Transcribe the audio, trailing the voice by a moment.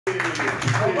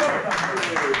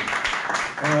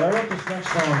I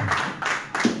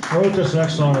wrote this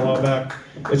next song a while back.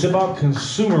 It's about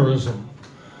consumerism.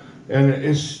 And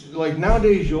it's like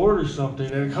nowadays you order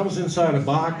something and it comes inside a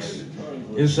box,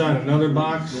 inside another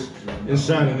box,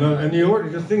 inside another, and you order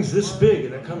the thing's this big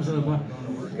and it comes in a box.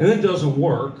 And it doesn't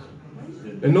work.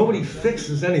 And nobody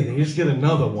fixes anything. You just get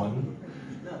another one.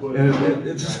 And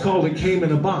it's just called It Came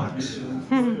in a Box.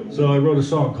 So I wrote a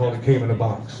song called It Came in a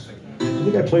Box. I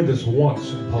think I played this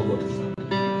once in public.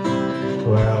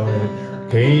 Well,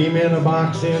 it came in a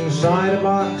box inside a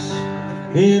box,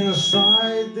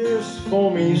 inside this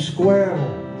foamy square,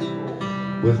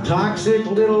 with toxic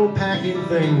little packing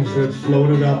things that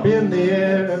floated up in the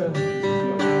air.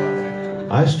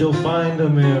 I still find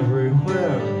them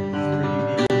everywhere.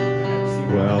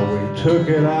 Well, we took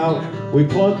it out, we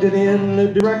plugged it in, the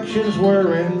directions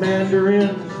were in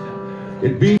Manderin.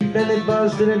 It beeped and it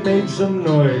buzzed and it made some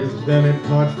noise, then it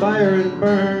caught fire and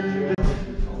burned.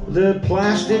 The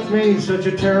plastic made such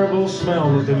a terrible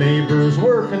smell that the neighbors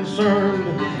were concerned.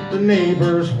 The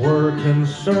neighbors were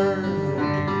concerned.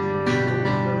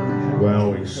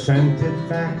 Well, we sent it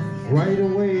back right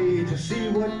away to see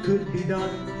what could be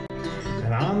done.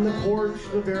 And on the porch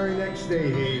the very next day,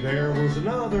 hey, there was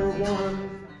another one.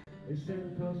 They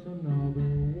sent us another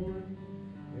one.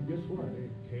 And guess what? It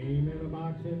came in a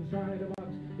box, inside a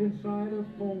box, inside a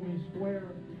foamy square,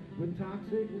 with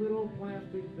toxic little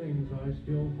plastic things I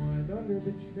still find under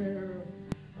the chair.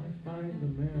 I find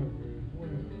them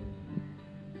everywhere.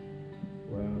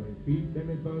 Well, it beeped and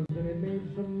it buzzed and it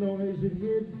made some noise. It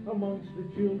hid amongst the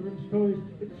children's toys.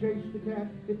 It chased the cat,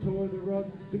 it tore the rug.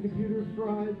 The computer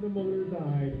fried, the motor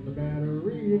died, and the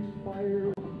battery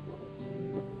expired.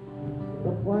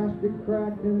 The plastic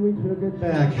cracked and we took it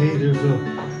back. Hey, there's a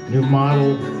new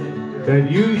model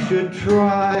that you should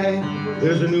try.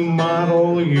 There's a new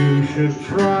model you should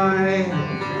try.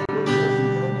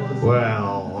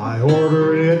 Well, I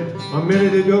ordered it a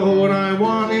minute ago and I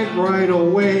want it right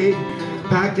away,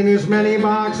 packed in as many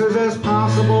boxes as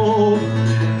possible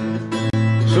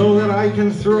so that I can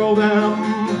throw them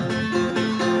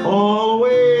all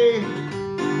away.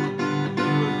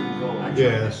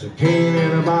 Yes, it came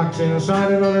in a box,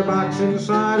 inside another box,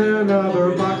 inside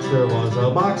another box. There was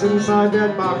a box inside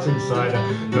that box, inside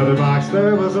another box.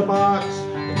 There was a box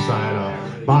inside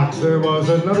a box. There was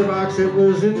another box. It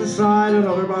was inside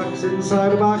another box,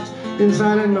 inside a box,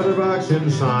 inside another box,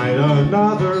 inside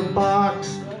another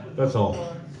box. That's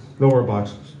all. No more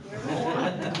boxes.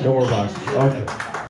 No more boxes. Okay.